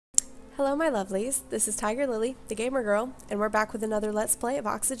Hello my lovelies, this is TigerLily, the gamer girl, and we're back with another Let's Play of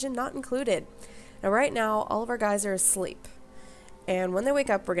Oxygen Not Included. Now right now, all of our guys are asleep. And when they wake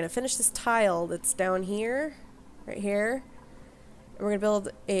up, we're going to finish this tile that's down here, right here. And we're going to build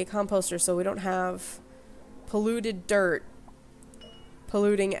a composter so we don't have polluted dirt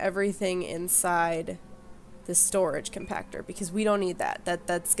polluting everything inside the storage compactor, because we don't need that.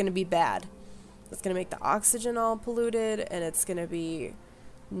 That's going to be bad. It's going to make the oxygen all polluted, and it's going to be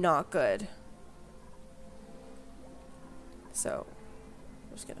not good. So,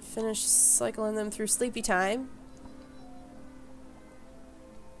 we're just gonna finish cycling them through sleepy time.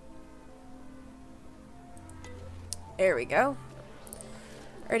 There we go.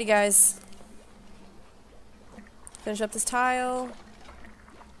 Alrighty guys. Finish up this tile.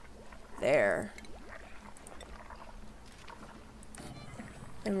 There.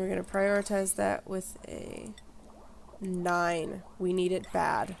 And we're gonna prioritize that with a 9. We need it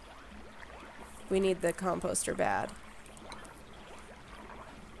bad. We need the composter bad.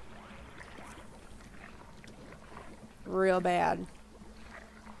 Real bad.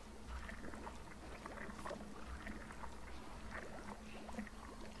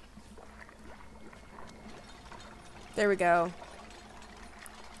 There we go.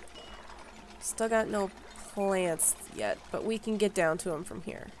 Still got no plants yet, but we can get down to them from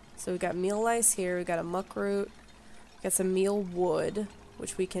here. So we've got meal lice here, we've got a muck root. Got some meal wood,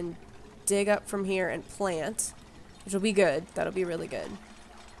 which we can dig up from here and plant, which will be good. That'll be really good.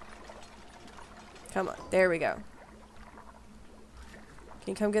 Come on. There we go. Can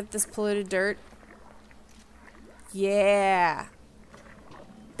you come get this polluted dirt? Yeah.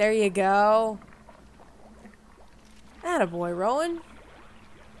 There you go. Attaboy, Rowan.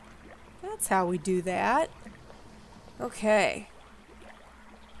 That's how we do that. Okay.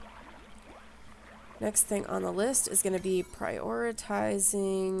 Next thing on the list is going to be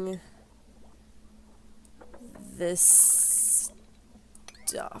prioritizing this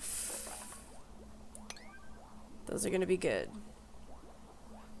stuff. Those are going to be good.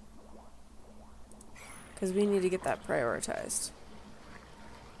 Because we need to get that prioritized.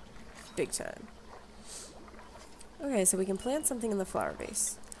 Big time. Okay, so we can plant something in the flower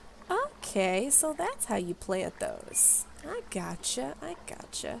vase. Okay, so that's how you plant those. I gotcha, I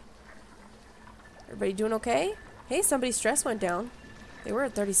gotcha. Everybody doing okay? Hey, somebody's stress went down. They were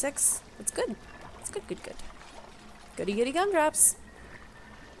at 36. That's good. That's good, good, good. Goody goody gumdrops.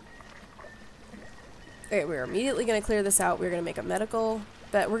 Okay, we're immediately going to clear this out. We're going to make a medical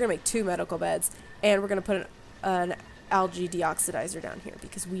bed. We're going to make 2 medical beds. And we're going to put an algae deoxidizer down here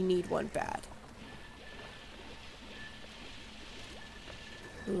because we need one bad.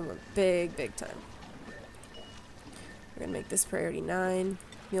 We need one big, big time. We're going to make this priority 9.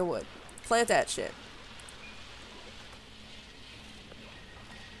 Meal wood. Plant that shit.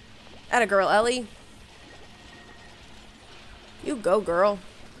 Atta girl, Ellie. You go, girl.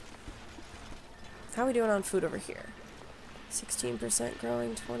 How are we doing on food over here? 16%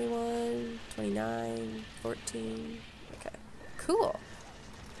 growing, 21, 29, 14. Okay. Cool.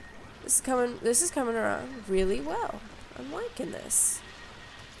 This is coming around really well. I'm liking this.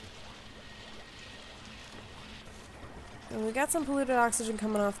 And we got some polluted oxygen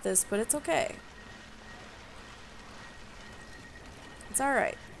coming off this, but it's okay. It's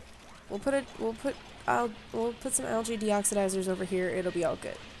alright. We'll put some algae deoxidizers over here, it'll be all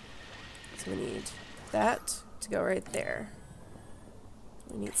good. So we need that to go right there.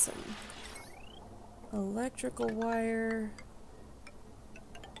 We need some electrical wire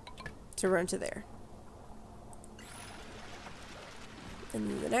to run to there. And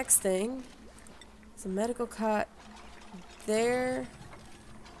then the next thing is a medical cot there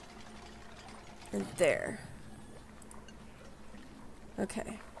and there.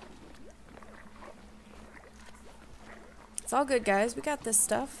 Okay. It's all good, guys. We got this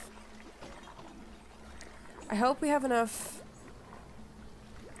stuff. I hope we have enough.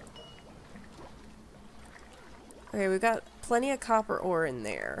 Okay, we've got plenty of copper ore in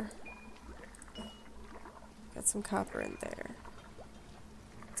there. Got some copper in there.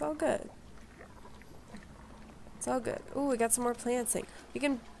 It's all good. It's all good. Ooh, we got some more planting. We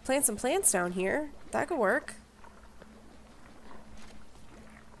can plant some plants down here. That could work.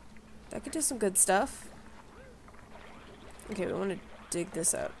 That could do some good stuff. Okay, we want to dig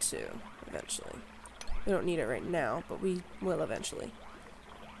this out too, eventually. We don't need it right now, but we will eventually.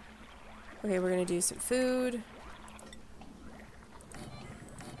 Okay, we're going to do some food.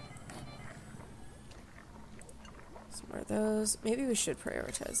 Some more of those. Maybe we should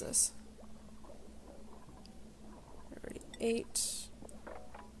prioritize this. Already 8.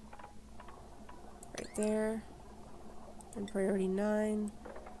 Right there. And priority 9.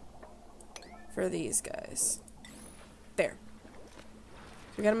 for these guys. There.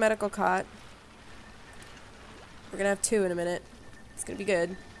 We got a medical cot. We're gonna have 2 in a minute. It's gonna be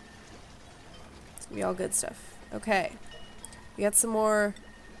good. It's gonna be all good stuff. Okay. We got some more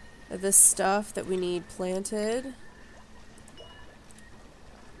of this stuff that we need planted.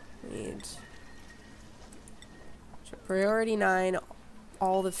 We need priority 9,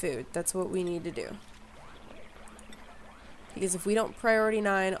 all the food. That's what we need to do. Because if we don't priority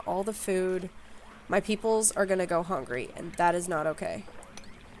 9 all the food, my peoples are gonna go hungry, and that is not okay.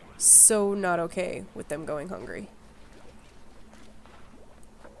 So not okay with them going hungry.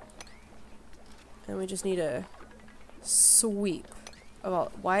 And we just need a sweep of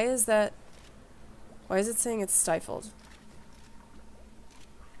all. Why is that? Why is it saying it's stifled?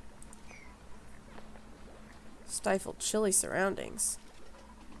 Stifled chilly surroundings.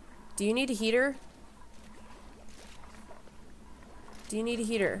 Do you need a heater? Do you need a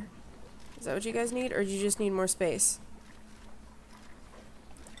heater? Is that what you guys need, or do you just need more space?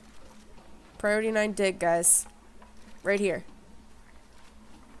 Priority 9 dig, guys. Right here.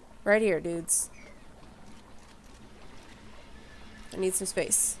 Right here, dudes. I need some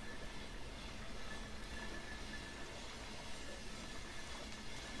space.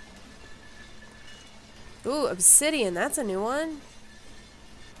 Ooh, obsidian. That's a new one.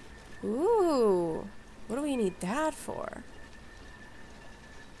 Ooh. What do we need that for?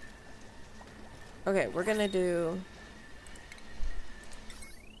 Okay, we're gonna do...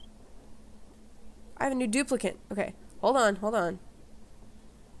 I have a new duplicant. Okay, hold on, hold on.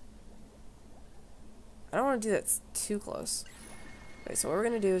 I don't want to do that too close. Okay, so what we're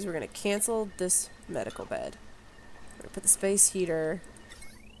gonna do is we're gonna cancel this medical bed. We're gonna put the space heater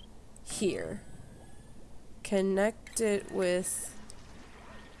here. Connect it with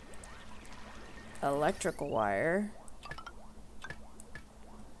electrical wire.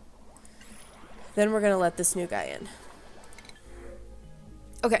 Then we're gonna let this new guy in.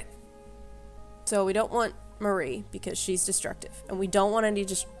 Okay. So we don't want Marie because she's destructive. And we don't want any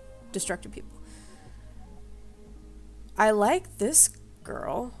destructive people. I like this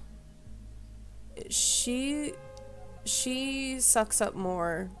girl. She sucks up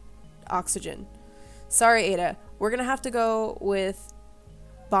more oxygen. Sorry, Ada. We're gonna have to go with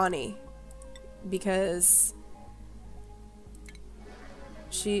Banhi because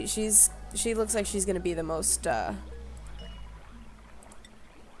she looks like she's gonna be the most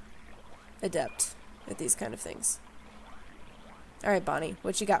adept at these kind of things. All right, Banhi,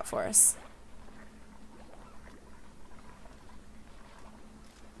 what you got for us?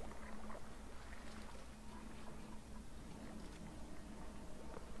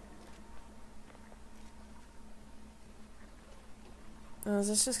 Oh, is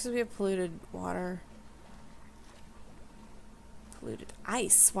this just because we have polluted water? Polluted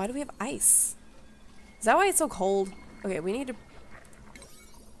ice. Why do we have ice? Is that why it's so cold? Okay, we need to...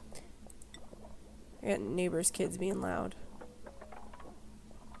 I got neighbors' kids being loud.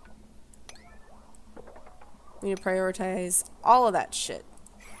 We need to prioritize all of that shit.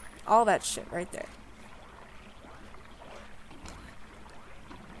 All that shit right there.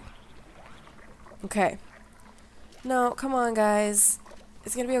 Okay. No, come on, guys.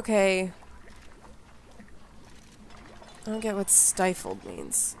 It's gonna be okay. I don't get what stifled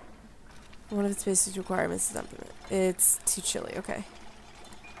means. One of its basic requirements is implement. It's too chilly. Okay.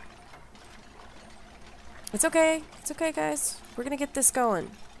 It's okay. It's okay, guys. We're gonna get this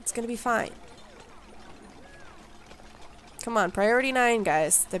going. It's gonna be fine. Come on, priority 9,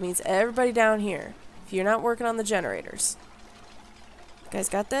 guys. That means everybody down here. If you're not working on the generators. You guys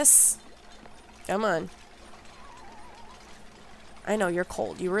got this? Come on. I know, you're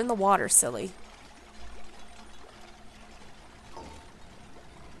cold. You were in the water, silly.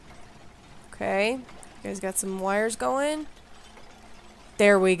 Okay. You guys got some wires going?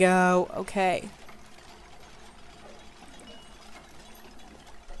 There we go. Okay.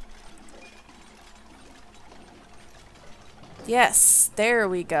 Yes, there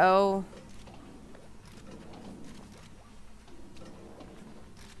we go.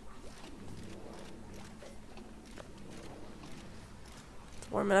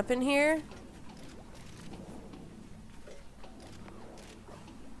 Warm it up in here.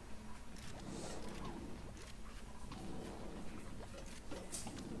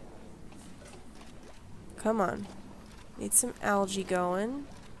 Come on. Need some algae going.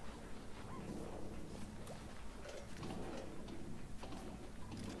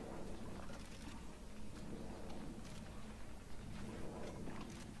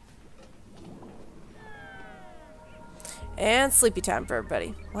 And sleepy time for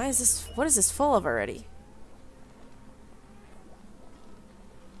everybody. Why is this? What is this full of already?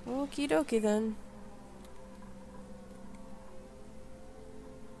 Okie dokie then.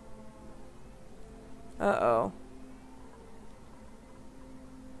 Uh-oh.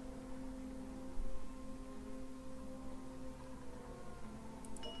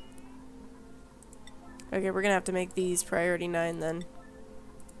 Okay, we're gonna have to make these priority 9 then.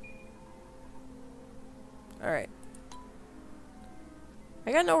 Alright.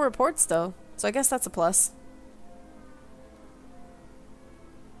 I got no reports though, so I guess that's a plus.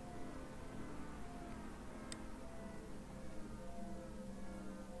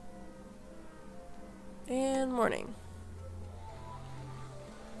 And morning.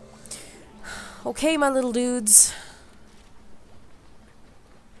 Okay, my little dudes.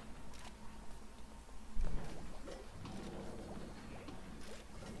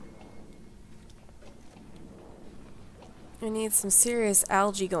 I need some serious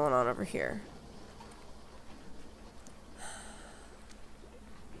algae going on over here.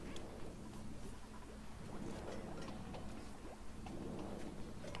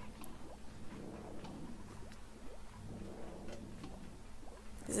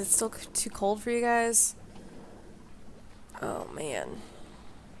 Is it still too cold for you guys? Oh man.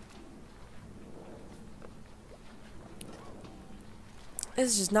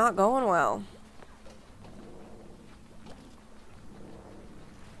 This is just not going well.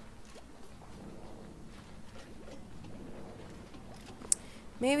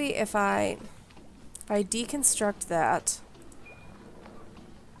 Maybe if I deconstruct that,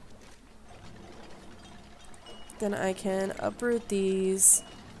 then I can uproot these.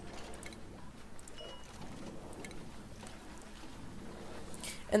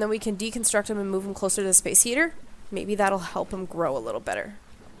 And then we can deconstruct them and move them closer to the space heater. Maybe that'll help them grow a little better.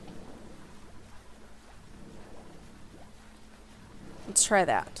 Let's try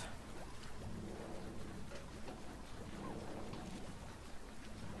that.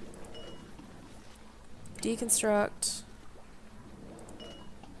 Deconstruct.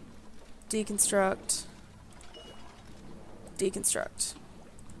 Deconstruct. Deconstruct.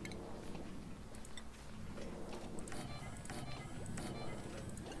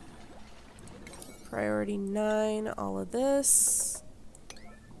 Priority 9, all of this.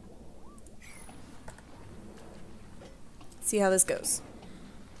 See how this goes.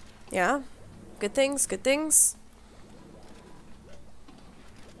 Yeah? Good things, good things.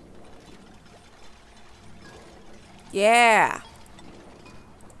 Yeah!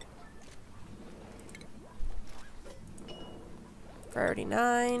 Priority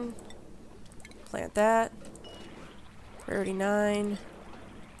 9. Plant that. Priority 9.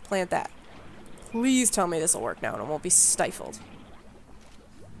 Plant that. Please tell me this will work now and it won't be stifled.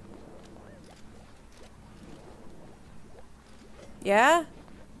 Yeah?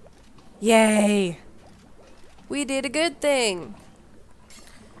 Yay! We did a good thing!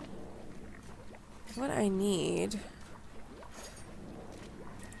 What I need...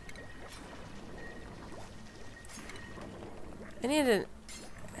 I need an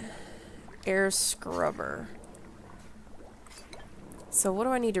air scrubber. So what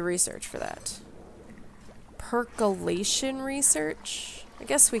do I need to research for that? Percolation research? I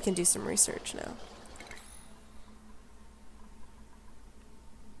guess we can do some research now.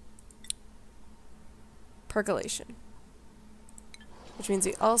 Percolation. Which means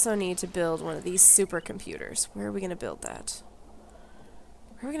we also need to build one of these supercomputers. Where are we going to build that?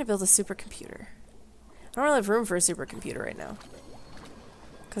 Where are we going to build a supercomputer? I don't really have room for a supercomputer right now.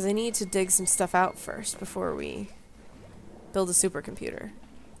 Because I need to dig some stuff out first before we build a supercomputer.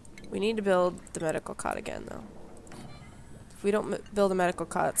 We need to build the medical cot again, though. If we don't build a medical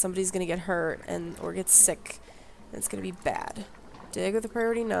cot, somebody's going to get hurt and or get sick. And it's going to be bad. Dig with the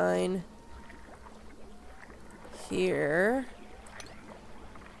priority 9. Here.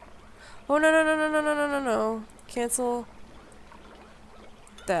 Oh, no, no, no, no, no, no, no, no, no. Cancel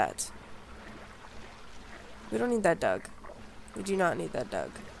that. We don't need that dug. We do not need that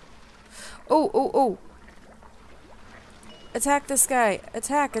dug. Oh, oh, oh. Attack this guy.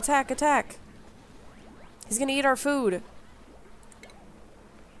 Attack, attack, attack. He's gonna eat our food.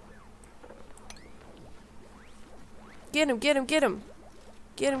 Get him, get him, get him.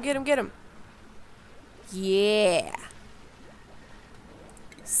 Get him, get him, get him. Yeah.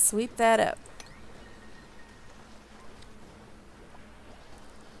 Sweep that up.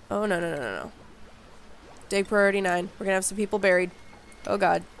 Oh, no, no, no, no, no. Dig priority 9. We're gonna have some people buried. Oh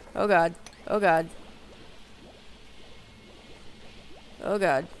god. Oh god. Oh god. Oh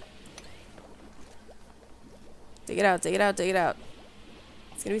god. Dig it out, dig it out, dig it out.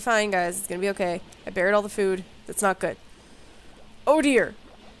 It's gonna be fine, guys. It's gonna be okay. I buried all the food. That's not good. Oh dear.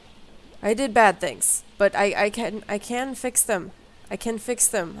 I did bad things, but I can fix them. I can fix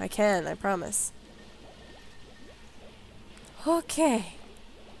them. I can, I promise. Okay.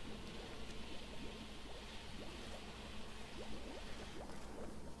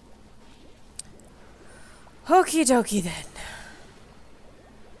 Okie dokie then.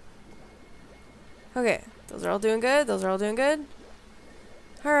 Okay, those are all doing good. Those are all doing good.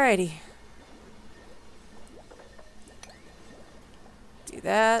 Alrighty. Do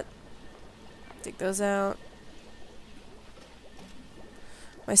that. Take those out.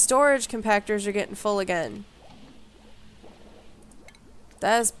 My storage compactors are getting full again.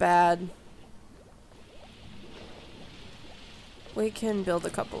 That's bad. We can build a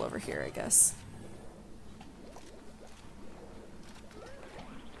couple over here, I guess.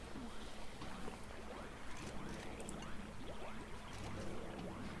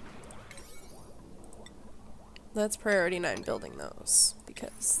 Let's priority 9 building those,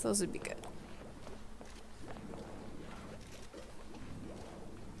 because those would be good.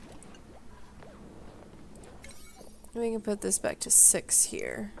 We can put this back to 6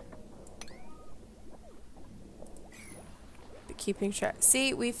 here. But keeping track.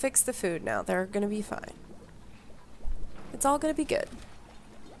 See, we fixed the food now. They're gonna be fine. It's all gonna be good.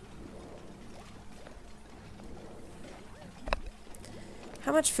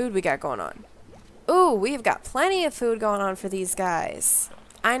 How much food we got going on? Ooh, we've got plenty of food going on for these guys.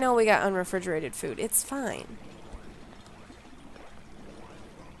 I know we got unrefrigerated food. It's fine.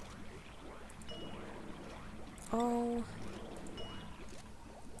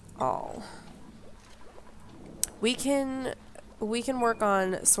 All. We can work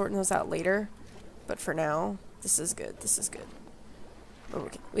on sorting those out later, but for now, this is good. This is good.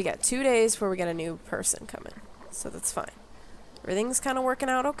 We got 2 days before we get a new person coming, so that's fine. Everything's kind of working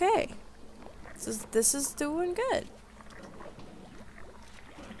out okay. This is doing good.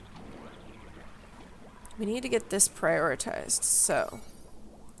 We need to get this prioritized, so.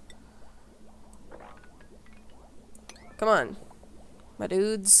 Come on, my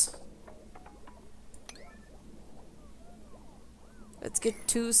dudes. Let's get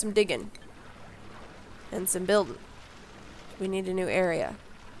to some digging. And some building. We need a new area.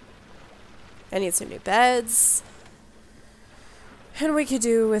 I need some new beds. And we could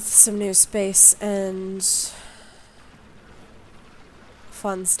do with some new space and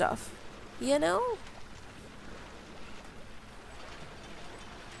fun stuff. You know?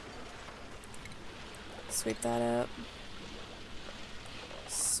 Sweep that up.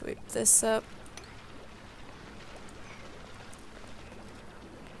 Sweep this up.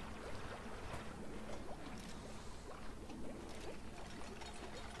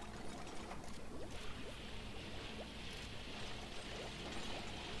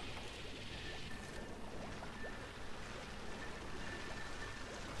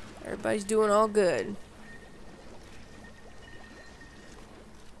 Everybody's doing all good.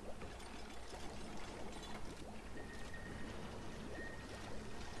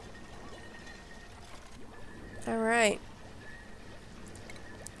 Alright.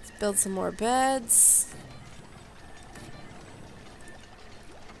 Let's build some more beds.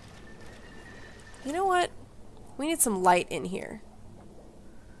 You know what? We need some light in here.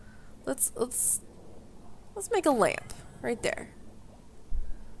 Let's make a lamp right there.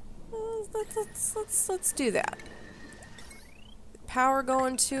 Let's do that. Power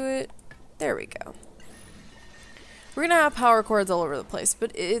going to it. There we go. We're gonna have power cords all over the place,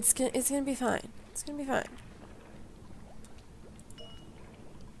 but it's gonna be fine. It's gonna be fine.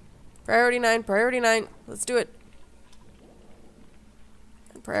 Priority 9, priority 9. Let's do it.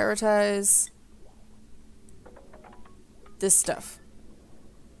 And prioritize this stuff.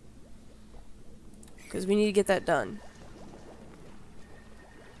 Because we need to get that done.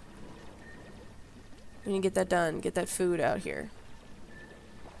 We need to get that done. Get that food out here.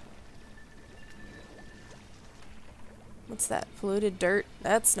 What's that? Polluted dirt?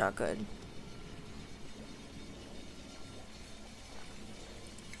 That's not good.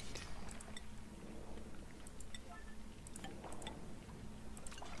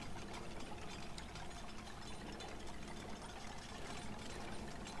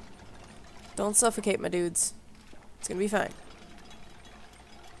 Don't suffocate, my dudes. It's gonna be fine.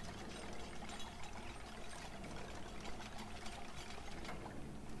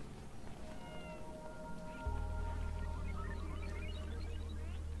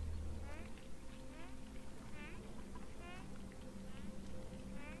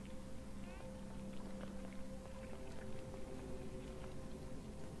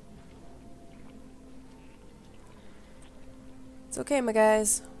 It's okay, my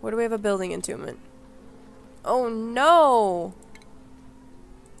guys. Where do we have a building entombment? Oh no!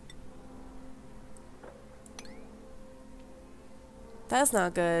 That's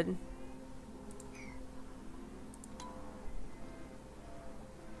not good.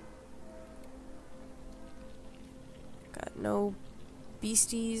 Got no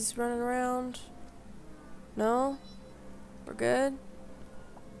beasties running around. No? We're good?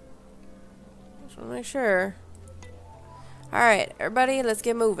 Just want to make sure. Alright, everybody, let's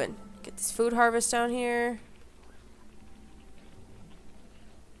get moving. Get this food harvest down here.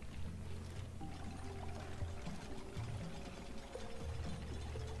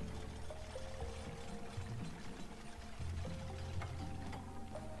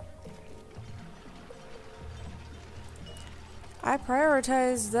 I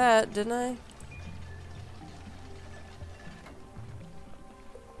prioritized that, didn't I?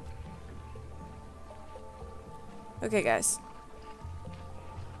 Okay, guys.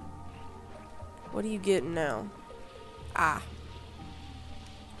 What are you getting now? Ah.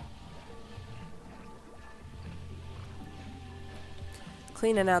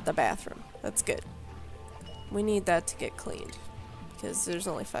 Cleaning out the bathroom. That's good. We need that to get cleaned. Because there's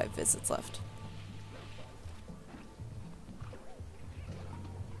only 5 visits left.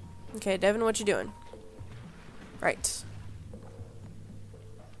 Okay, Devin, what you doing? Right.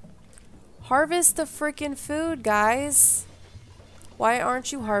 Harvest the freaking food, guys. Why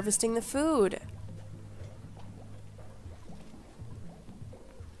aren't you harvesting the food?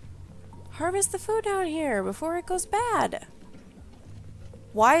 Harvest the food down here before it goes bad.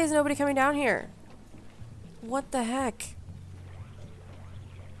 Why is nobody coming down here? What the heck?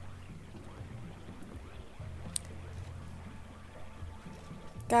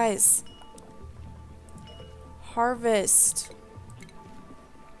 Guys. Harvest.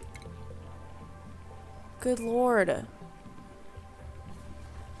 Good lord.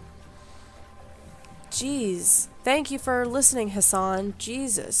 Jeez. Thank you for listening, Hassan.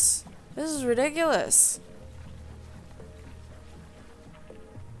 Jesus. This is ridiculous.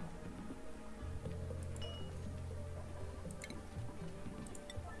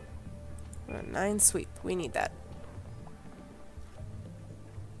 We're at 9 sweep. We need that.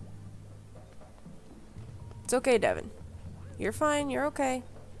 It's okay, Devin. You're fine. You're okay.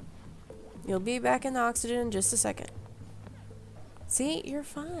 You'll be back in the oxygen in just a second. See? You're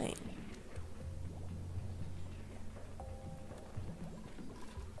fine.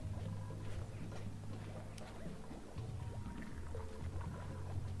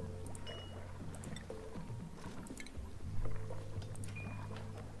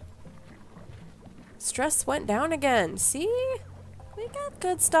 Stress went down again. See? We got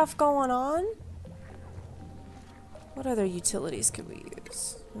good stuff going on. What other utilities could we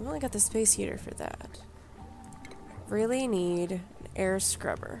use? We've only got the space heater for that. Really need an air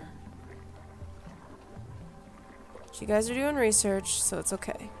scrubber. You guys are doing research, so it's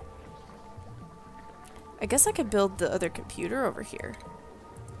okay. I guess I could build the other computer over here.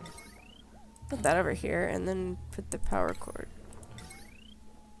 Put that over here, and then put the power cord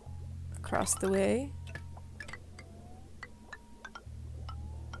across the way.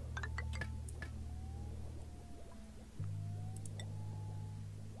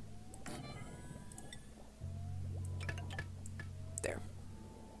 There.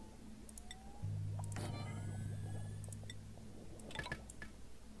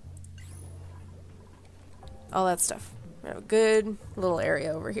 All that stuff. We have a good little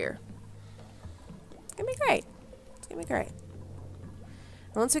area over here. It's gonna be great. It's gonna be great.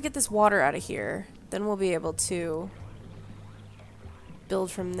 Once we get this water out of here, then we'll be able to build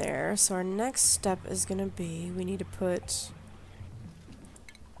from there. So our next step is going to be, we need to put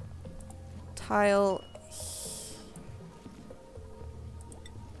tile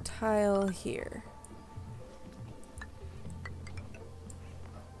here.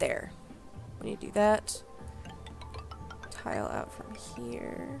 There. We need to do that. Tile out from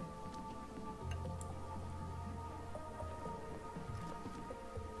here.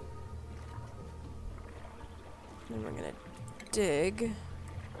 And we're gonna dig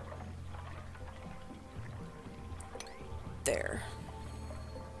there.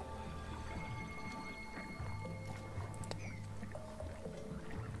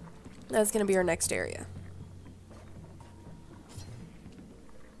 That's gonna be our next area.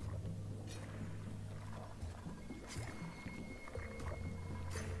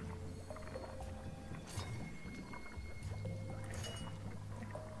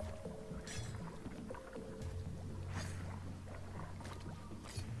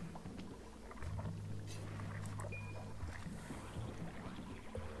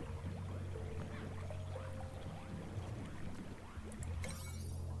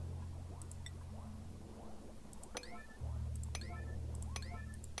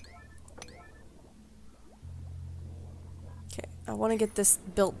 I want to get this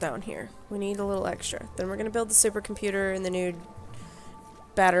built down here. We need a little extra. Then we're going to build the supercomputer and the new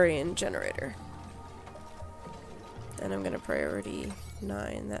battery and generator. Then I'm going to priority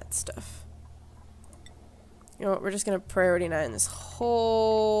 9 that stuff. You know what, we're just going to priority 9 this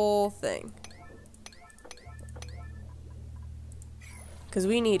whole thing. Because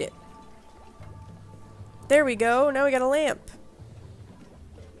we need it. There we go, now we got a lamp.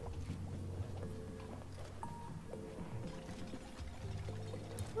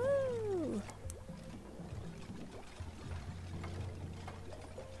 Woo.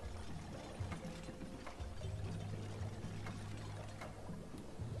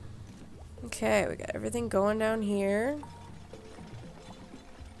 Okay, we got everything going down here.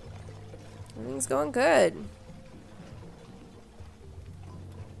 Everything's going good.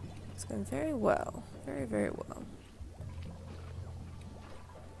 It's going very well. Very, very well.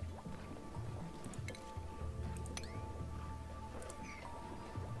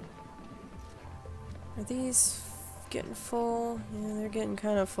 Are these getting full? Yeah, they're getting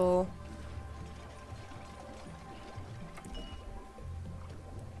kind of full.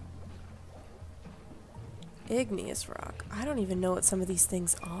 Igneous rock. I don't even know what some of these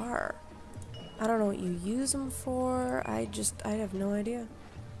things are. I don't know what you use them for. I have no idea.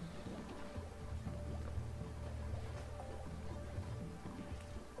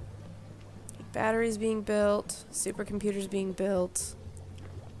 Batteries being built. Supercomputers being built.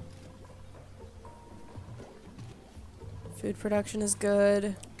 Food production is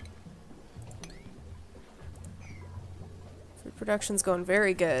good. Food production's going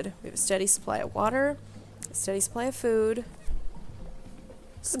very good. We have a steady supply of water. A steady supply of food.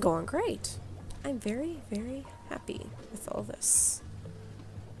 This is going great. I'm very, very happy with all this.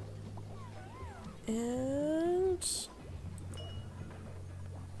 And...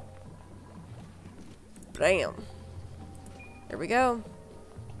 bam. There we go.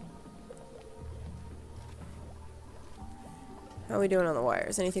 How are we doing on the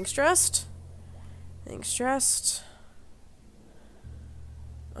wires? Anything stressed? Anything stressed?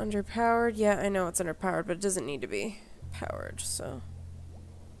 Underpowered? Yeah, I know it's underpowered, but it doesn't need to be powered, so...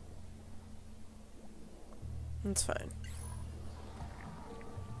 it's fine.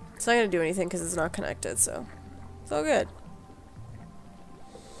 It's not gonna do anything because it's not connected, so... it's all good.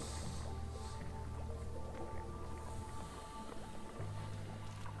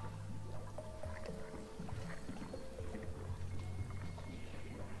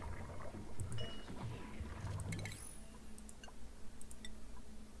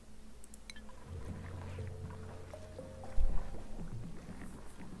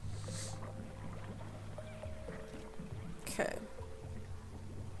 Okay.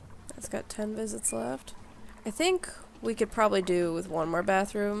 It's got 10 visits left. I think we could probably do with one more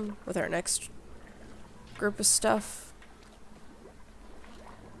bathroom with our next group of stuff.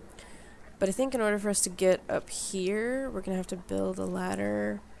 But I think in order for us to get up here, we're gonna have to build a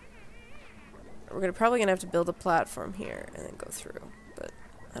ladder. We're probably gonna have to build a platform here and then go through. But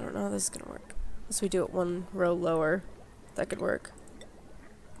I don't know how this is gonna work. Unless we do it one row lower, that could work.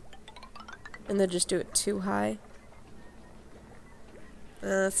 And then just do it too high.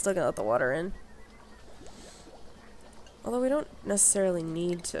 It's still gonna let the water in. Although we don't necessarily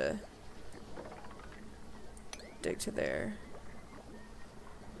need to dig to there.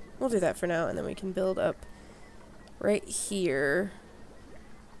 We'll do that for now, and then we can build up right here,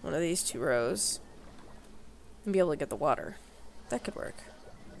 one of these 2 rows, and be able to get the water. That could work.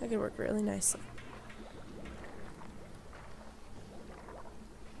 That could work really nicely.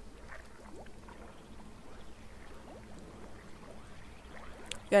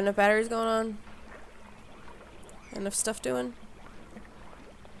 Got enough batteries going on? Enough stuff doing?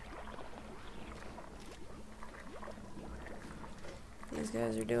 These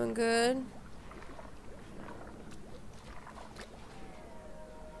guys are doing good.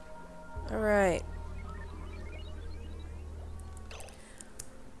 Alright.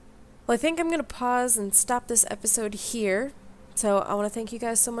 Well, I think I'm going to pause and stop this episode here. So I want to thank you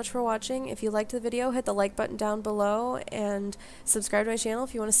guys so much for watching. If you liked the video, hit the like button down below and subscribe to my channel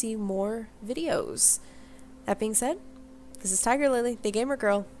if you want to see more videos. That being said, this is TigerLily, the gamer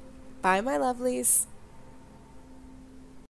girl. Bye, my lovelies.